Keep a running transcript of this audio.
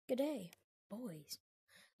Good day, boys,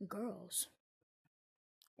 girls,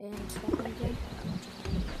 and stuff like that.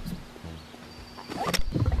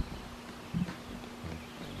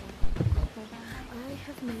 I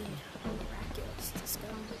have made a miraculous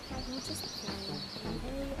discovery. I'm just playing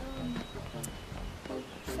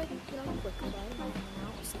just like, quick play, hanging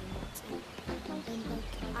out, seeing what's in. And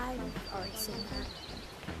I've already seen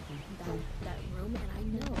that room, and I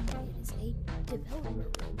know that it is a developer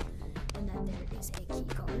room, and that there is a key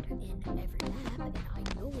card in every map, and I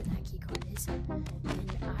know where that key card is, and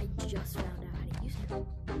I just found out how to use it,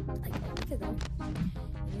 like a week ago, and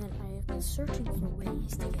then I have been searching for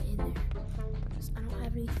ways to get in there, because I don't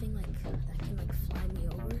have anything that can fly me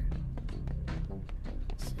over,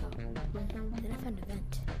 so then I found a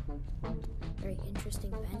vent, very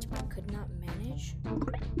interesting vent, but could not manage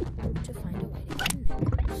to find a way to get in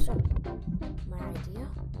there. So my idea: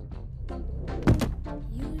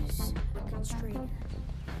 use a constrainer, and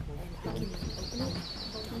I can open it,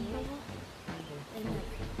 tunnel it, and then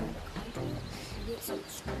grab a contour, shoot it so it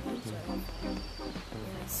strains, and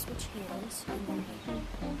I switch hands, and then I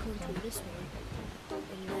contour this one,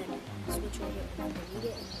 and then switch over and delete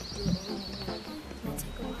it, and do it all in one. It might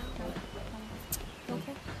take a while, but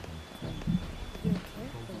okay. You don't care?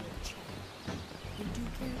 Then you'll check. You do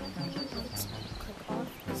care about how long it's click off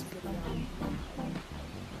this video now.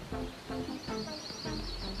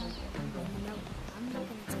 No, I'm not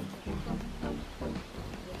gonna take it long.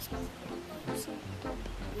 Waste my time. So,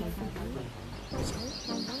 if you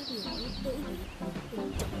don't want to be a little baby and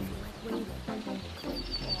don't feel like waiting, click off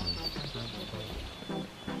the video.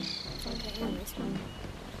 Okay, anyways,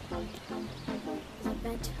 there's a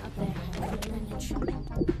vent up there I have to manage. So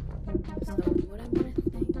what I'm gonna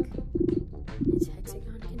think is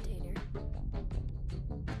hexagon container.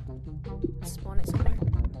 Spawn it somewhere.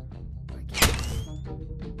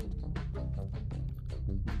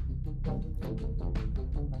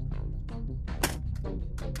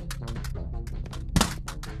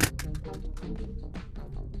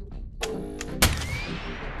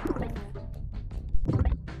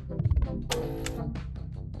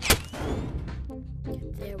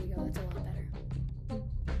 There we go, that's a lot better.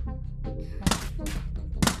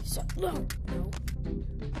 So, no,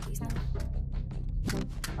 he's not.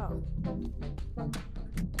 Oh.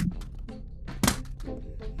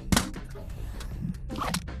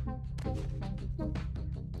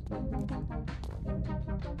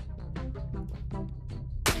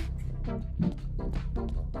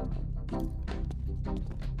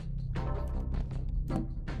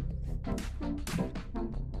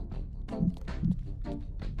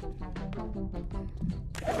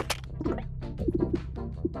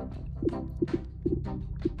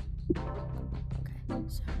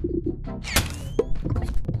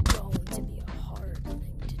 Going to be a hard thing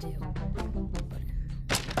to do, but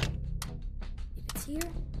if it's here,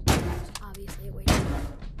 there's obviously a way to do it.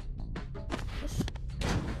 Push.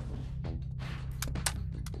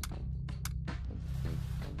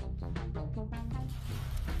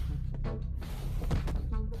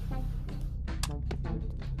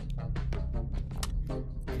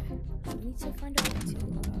 I need to find a way to do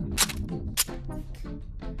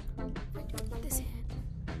this hand.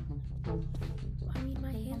 I mean,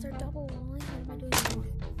 my hands are double rolling. What am I doing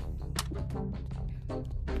wrong?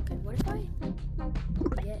 Okay, what if I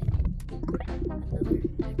get another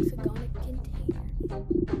hexagonic container?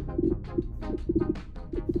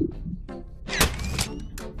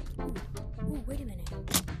 Ooh, wait a minute.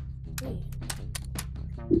 Wait.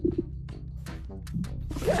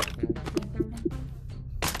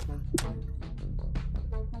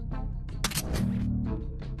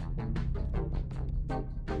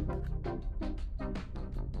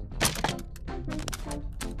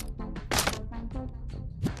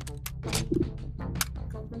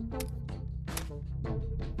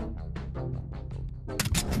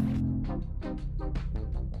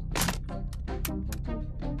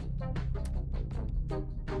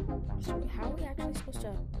 So how are we actually supposed to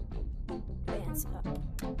advance up?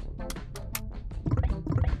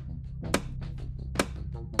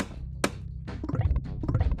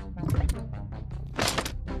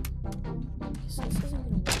 So this isn't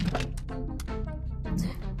gonna work.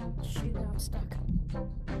 Shoot, now I'm stuck.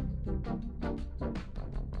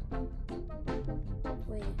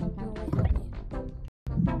 Wait, no, wait, help me.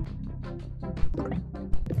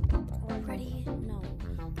 Already? No.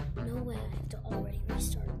 No way, I have to already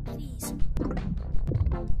restart. Please.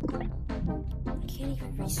 I can't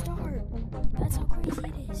even restart. That's how crazy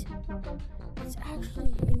it is. It's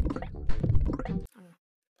actually I don't know.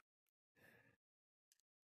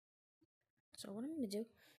 So what I'm gonna do,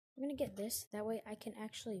 I'm gonna get this. That way I can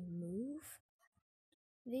actually move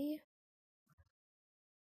the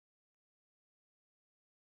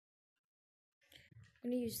I'm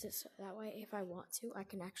gonna use this that way if I want to, I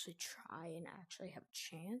can actually try and actually have a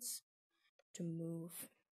chance to move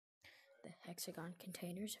the hexagon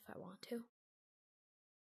containers if I want to.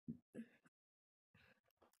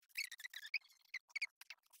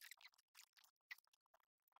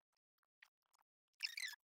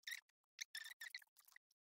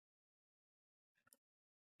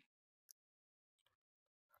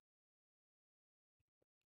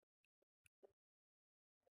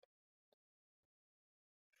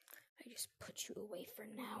 I just put you away for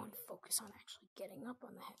now and focus on actually getting up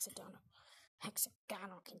on the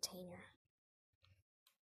hexagonal container.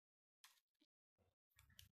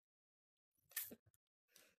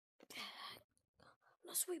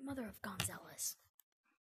 No, sweet mother of Gonzalez.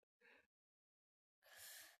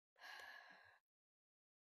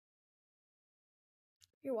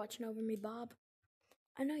 You're watching over me, Bob.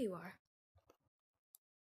 I know you are.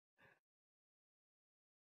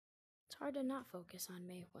 It's hard to not focus on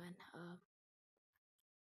me when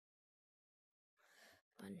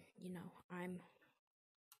you know, I'm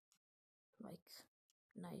like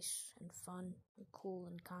nice and fun and cool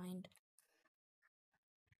and kind.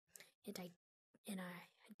 And I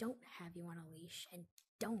don't have you on a leash and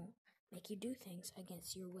don't make you do things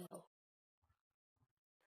against your will.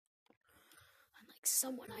 Unlike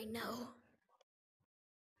someone I know.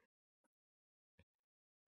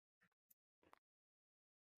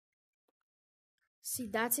 See,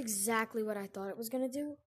 that's exactly what I thought it was gonna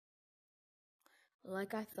do.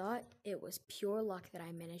 Like I thought, it was pure luck that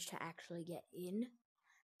I managed to actually get in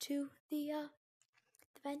to the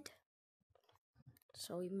vent.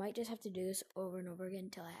 So we might just have to do this over and over again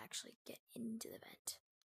until I actually get into the vent.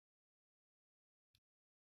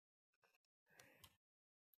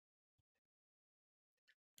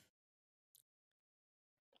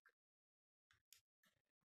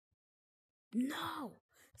 No!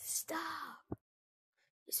 Stop!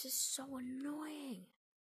 This is so annoying.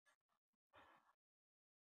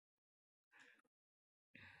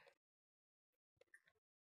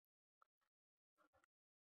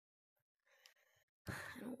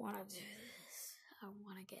 I don't want to do this. I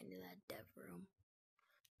want to get into that dev room.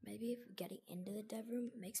 Maybe if getting into the dev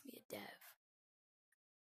room makes me a dev.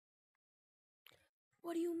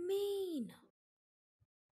 What do you mean?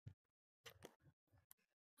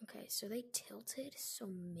 Okay, so they tilted, so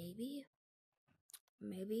maybe.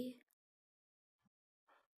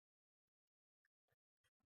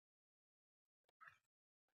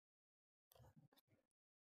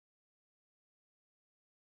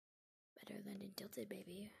 Better than in tilted,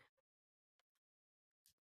 baby.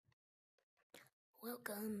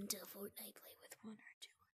 Welcome to Fortnite Play with 1 or 2.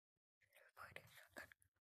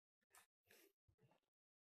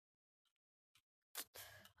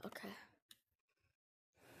 Okay.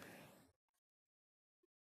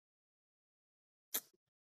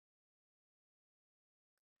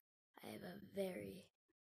 I have a very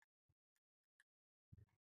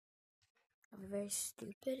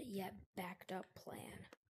stupid yet backed up plan.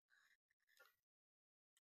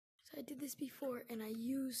 So I did this before and I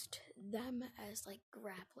used them as like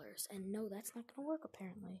grapplers, and no, that's not gonna work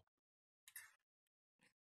apparently.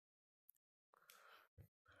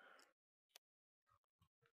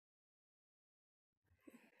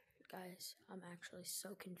 Guys, I'm actually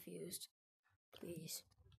so confused. Please,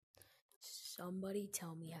 somebody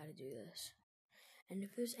tell me how to do this. And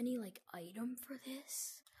if there's any like item for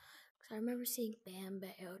this, because I remember seeing Bam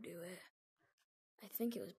Bayo do it. I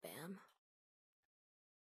think it was Bam.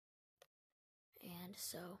 And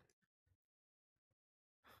so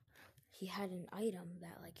he had an item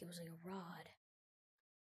that like it was like a rod.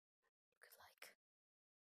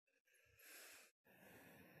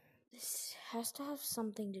 This has to have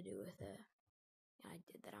something to do with it. And I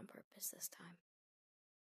did that on purpose this time.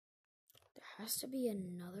 There has to be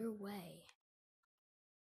another way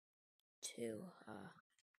to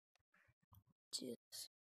do this.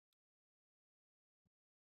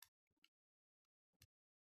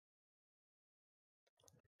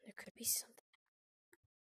 There could be something.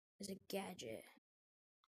 There's a gadget.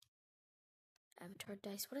 Avatar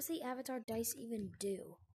dice. What does the avatar dice even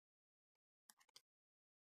do?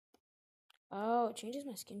 Oh, it changes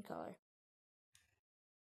my skin color.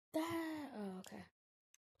 Oh, okay.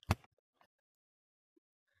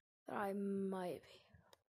 I might be.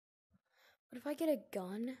 What if I get a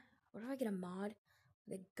gun? What if I get a mod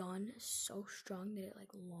with a gun so strong that it like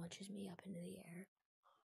launches me up into the air?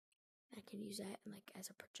 I can use that like as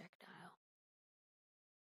a projectile.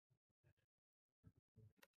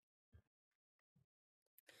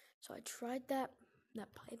 So I tried that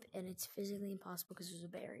that pipe, and it's physically impossible because there's a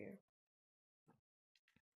barrier.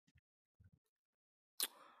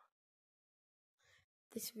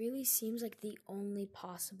 This really seems like the only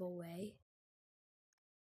possible way.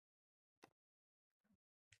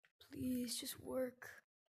 Please, just work.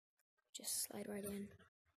 Just slide right in.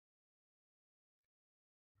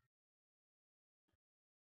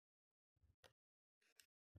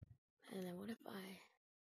 And then what if I...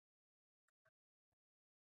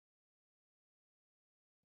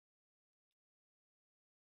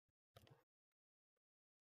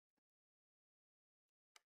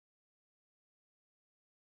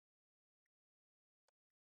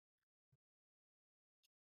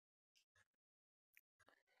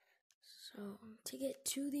 So, to get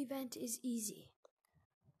to the vent is easy.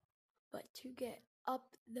 But to get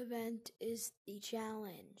up the vent is the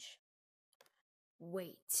challenge.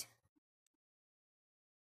 Wait.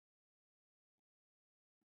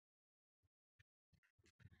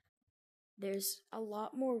 There's a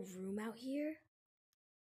lot more room out here.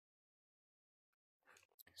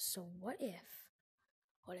 So what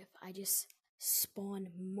if I just spawn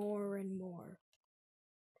more and more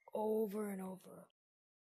over and over?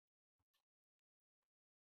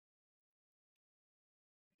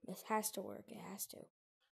 This has to work. It has to.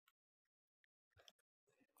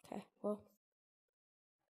 Okay, well.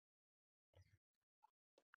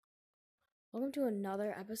 Welcome to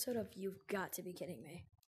another episode of You've Got to Be Kidding Me.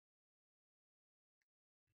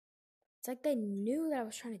 It's like they knew that I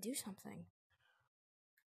was trying to do something.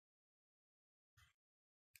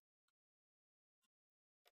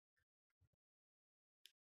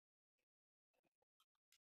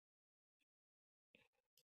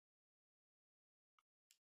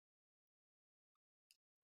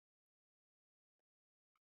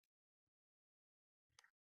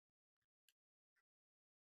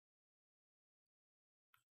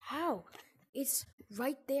 How? It's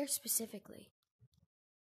right there specifically.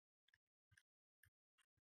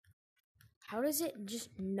 How does it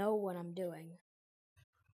just know what I'm doing?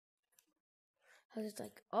 How is it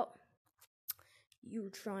like, oh, you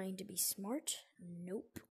trying to be smart?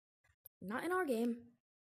 Nope. Not in our game.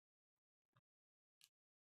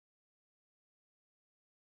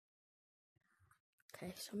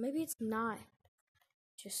 Okay, so maybe it's not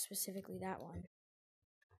just specifically that one.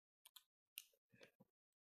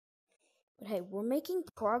 But hey, we're making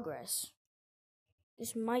progress.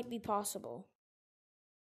 This might be possible.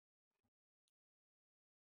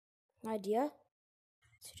 Idea?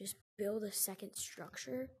 To just build a second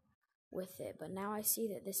structure with it. But now I see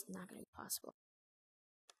that this is not going to be possible.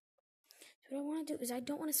 So what I want to do is I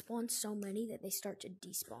don't want to spawn so many that they start to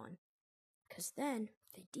despawn. Because then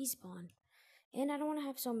they despawn. And I don't want to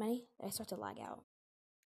have so many that I start to lag out.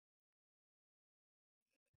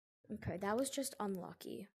 Okay, that was just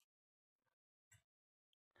unlucky.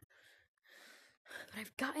 But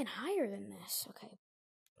I've gotten higher than this. Okay.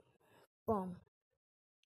 Boom.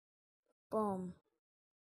 Boom.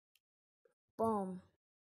 Boom.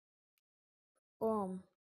 Boom.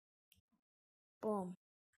 Boom.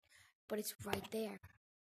 But it's right there.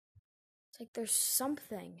 It's like there's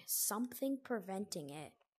something preventing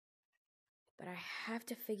it. But I have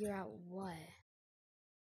to figure out what.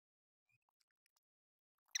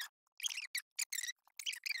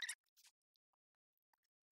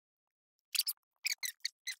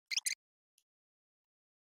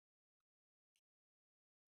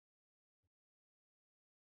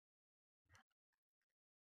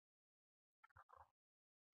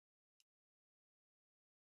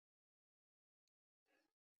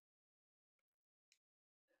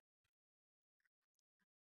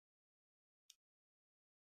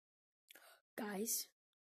 Guys,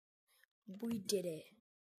 we did it.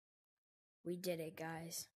 We did it,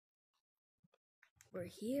 guys. We're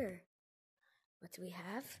here. What do we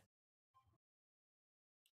have?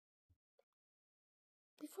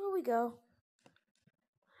 Before we go,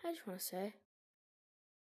 I just want to say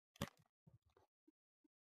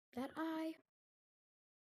that I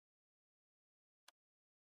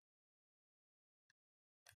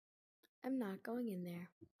am not going in there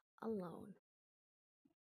alone.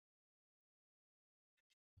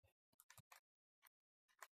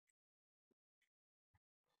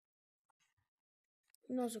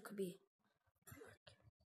 Who knows what could be?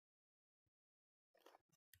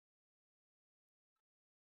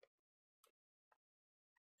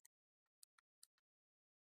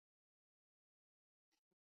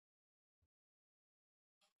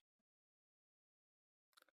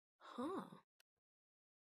 Huh.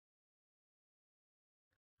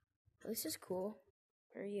 This is cool.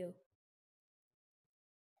 Where are you?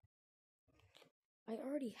 I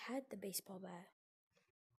already had the baseball bat.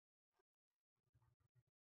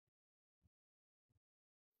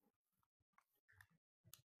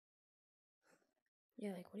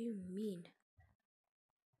 Yeah, like, what do you mean?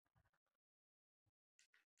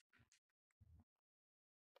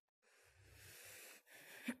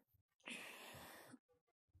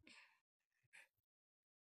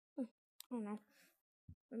 I don't know.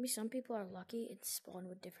 Maybe some people are lucky and spawn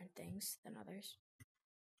with different things than others.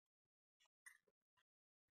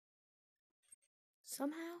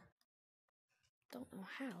 Somehow. Don't know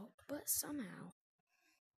how, but somehow.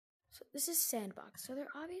 So this is sandbox, so they're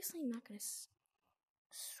obviously not going to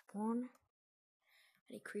spawn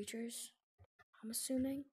any creatures, I'm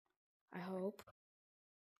assuming. I hope.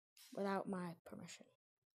 Without my permission.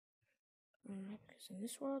 Because in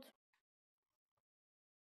this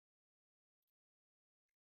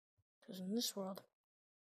world...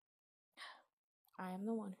 I am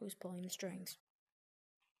the one who's pulling the strings.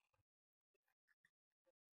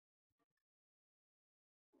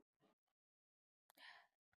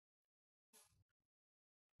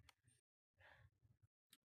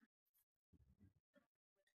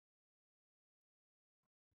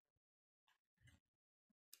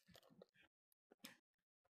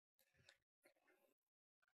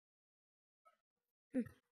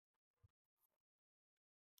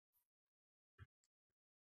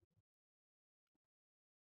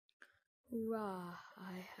 Hurrah,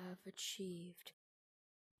 I have achieved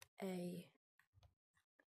a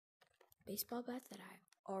baseball bat that I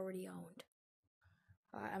already owned.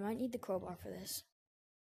 I might need the crowbar for this.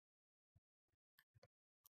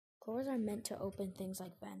 Crowbars are meant to open things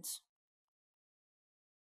like vents.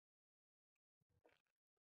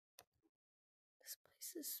 This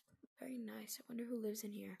place is very nice. I wonder who lives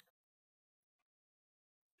in here.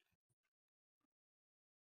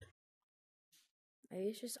 Maybe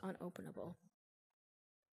it's just unopenable.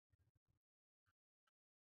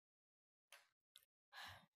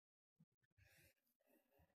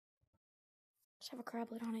 Does it have a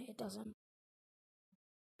crab lid on it? It doesn't.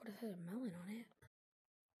 But it has a melon on it.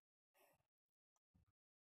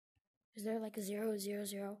 Is there like a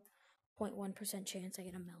 0.1% chance I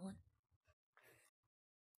get a melon?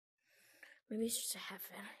 Maybe it's just a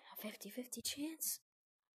 50-50 chance.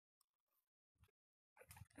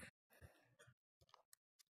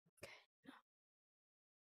 Okay, no.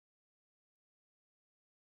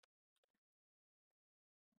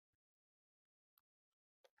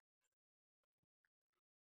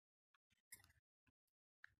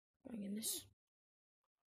 Going in this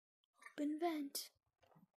open vent.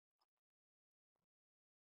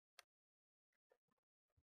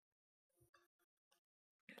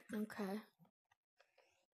 Okay.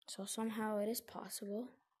 So somehow it is possible.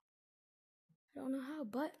 I don't know how,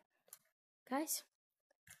 but guys,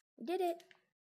 we did it.